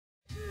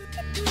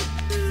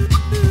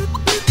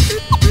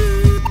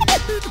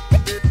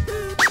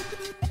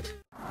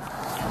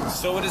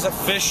So it is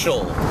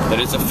official.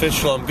 It is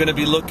official. I'm going to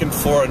be looking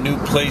for a new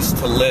place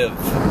to live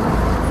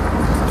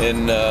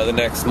in the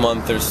next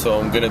month or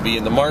so. I'm going to be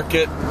in the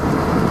market.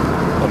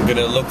 I'm going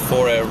to look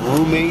for a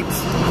roommate.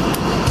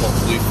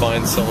 Hopefully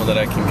find someone that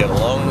I can get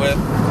along with,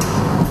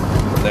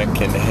 that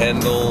can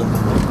handle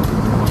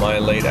my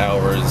late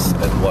hours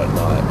and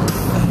whatnot.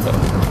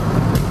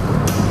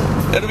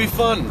 It'll be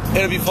fun.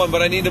 It'll be fun,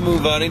 but I need to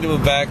move on. I need to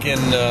move back in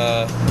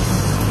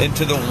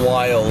into the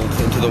wild,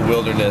 into the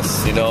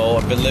wilderness. You know,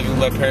 I've been living with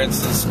my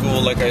parents in school,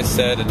 like I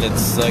said, and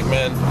it's like,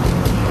 man,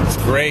 it's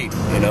great.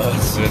 You know,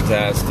 it's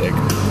fantastic.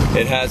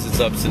 It has its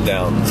ups and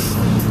downs.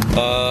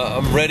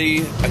 I'm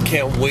ready. I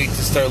can't wait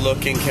to start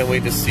looking. Can't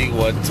wait to see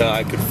what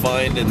I could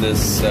find in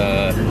this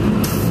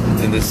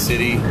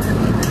city.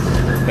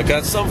 I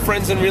got some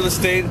friends in real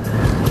estate.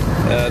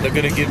 They're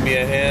gonna give me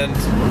a hand,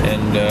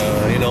 and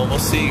you know, we'll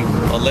see.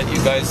 I'll let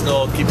you guys know.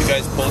 I'll keep you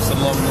guys posted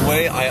along the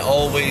way. I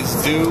always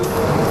do.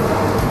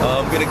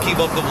 I'm gonna keep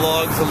up the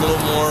vlogs a little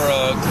more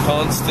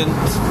constant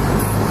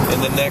in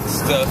the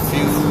next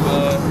few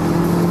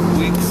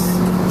weeks.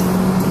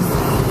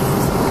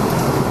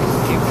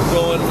 Keep it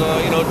going,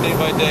 you know, day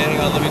by day. Hang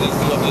on, let me just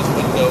do up this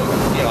window.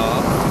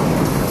 Yeah.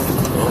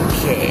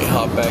 Okay,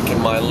 hop back in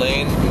my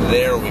lane.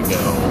 There we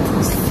go.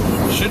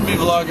 Shouldn't be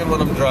vlogging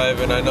when I'm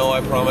driving. I know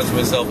I promised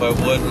myself I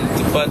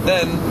wouldn't, but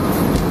then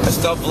I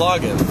stopped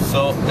vlogging,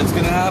 so it's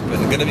gonna happen.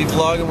 I'm gonna be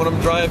vlogging when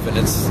I'm driving.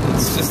 It's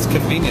just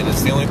convenient.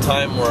 It's the only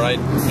time where I,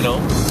 you know,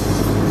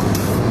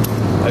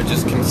 I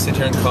just can sit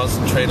here and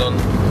concentrate on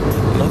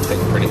nothing,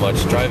 pretty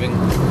much.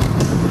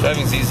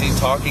 Driving's easy.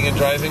 Talking and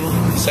driving,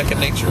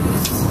 second nature.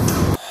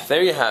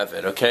 There you have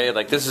it, okay?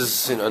 Like, this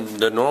is, you know,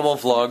 the normal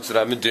vlogs that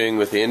I've been doing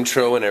with the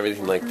intro and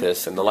everything like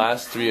this, and the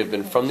last 3 have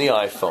been from the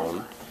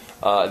iPhone.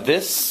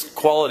 This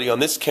quality on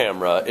this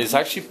camera is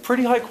actually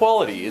pretty high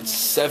quality. It's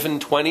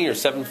 720 or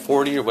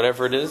 740 or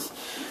whatever it is.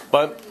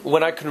 But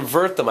when I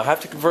convert them, I have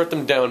to convert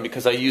them down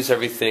because I use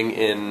everything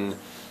in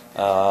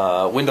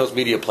Windows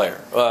Media Player,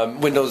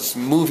 Windows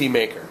Movie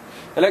Maker.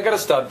 And I gotta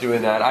stop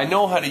doing that. I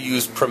know how to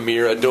use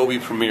Premiere, Adobe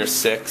Premiere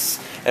 6,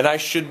 and I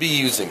should be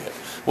using it.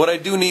 What I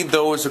do need,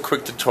 though, is a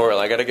quick tutorial.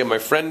 I gotta get my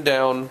friend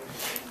down,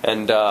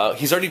 and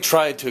he's already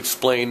tried to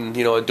explain,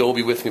 you know,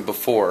 Adobe with me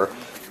before.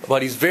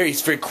 But he's very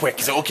quick.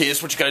 He's like, okay, this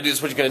is what you gotta do, this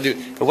is what you gotta do.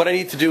 And what I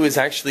need to do is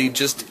actually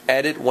just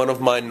edit one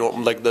of my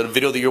like the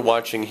video that you're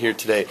watching here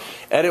today.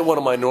 Edit one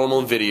of my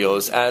normal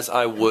videos as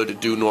I would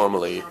do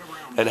normally,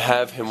 and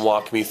have him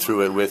walk me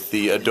through it with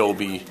the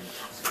Adobe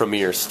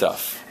Premiere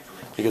stuff.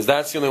 Because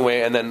that's the only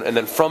way. And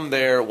then from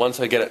there, once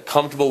I get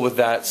comfortable with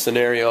that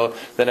scenario,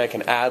 then I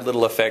can add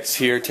little effects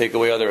here, take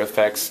away other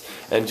effects,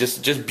 and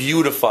just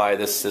beautify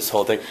this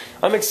whole thing.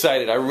 I'm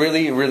excited. I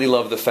really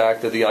love the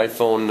fact that the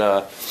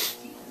iPhone.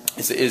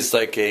 Is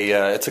like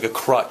a it's like a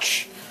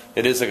crutch.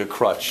 It is like a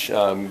crutch.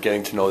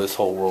 Getting to know this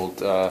whole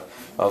world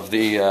of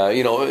the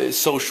you know,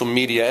 social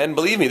media, and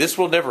believe me, this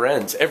world never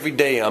ends. Every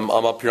day I'm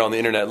up here on the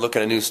internet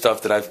looking at new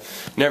stuff that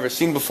I've never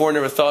seen before,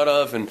 never thought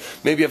of, and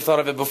maybe I've thought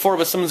of it before,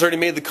 but someone's already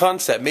made the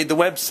concept, made the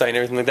website, and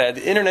everything like that.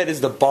 The internet is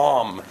the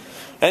bomb.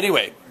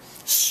 Anyway,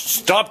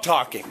 stop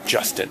talking,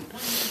 Justin.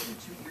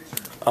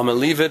 I'm going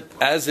to leave it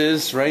as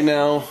is right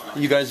now.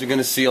 You guys are going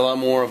to see a lot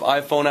more of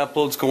iPhone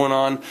uploads going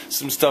on.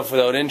 Some stuff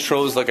without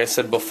intros, like I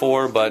said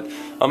before. But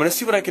I'm going to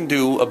see what I can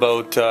do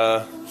about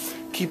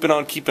keeping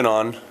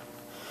on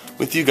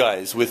with you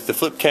guys, with the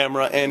flip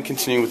camera, and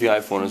continuing with the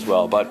iPhone as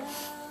well. But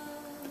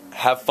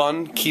have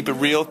fun, keep it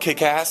real,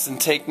 kick ass,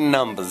 and take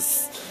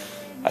numbers.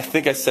 I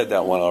think I said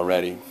that one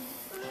already.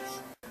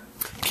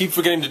 Keep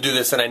forgetting to do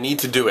this, and I need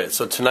to do it.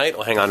 So tonight,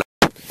 oh, hang on.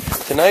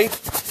 Tonight,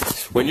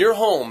 when you're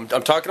home,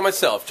 I'm talking to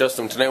myself,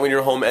 Justin, tonight when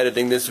you're home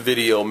editing this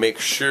video, make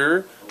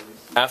sure,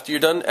 after you're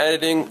done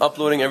editing,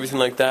 uploading, everything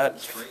like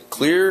that,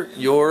 clear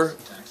your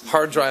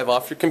hard drive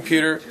off your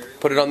computer,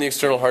 put it on the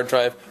external hard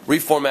drive,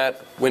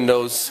 reformat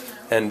Windows,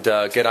 and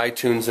get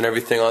iTunes and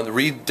everything on,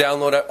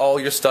 re-download all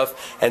your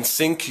stuff, and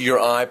sync your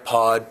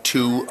iPod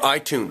to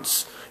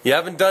iTunes. You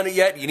haven't done it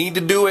yet, you need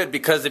to do it,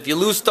 because if you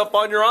lose stuff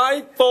on your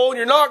iPhone,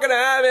 you're not going to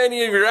have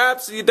any of your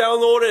apps that you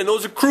downloaded, and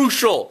those are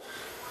crucial.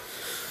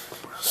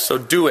 So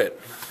do it.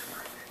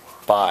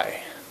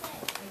 Bye.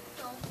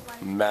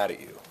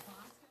 Maddie.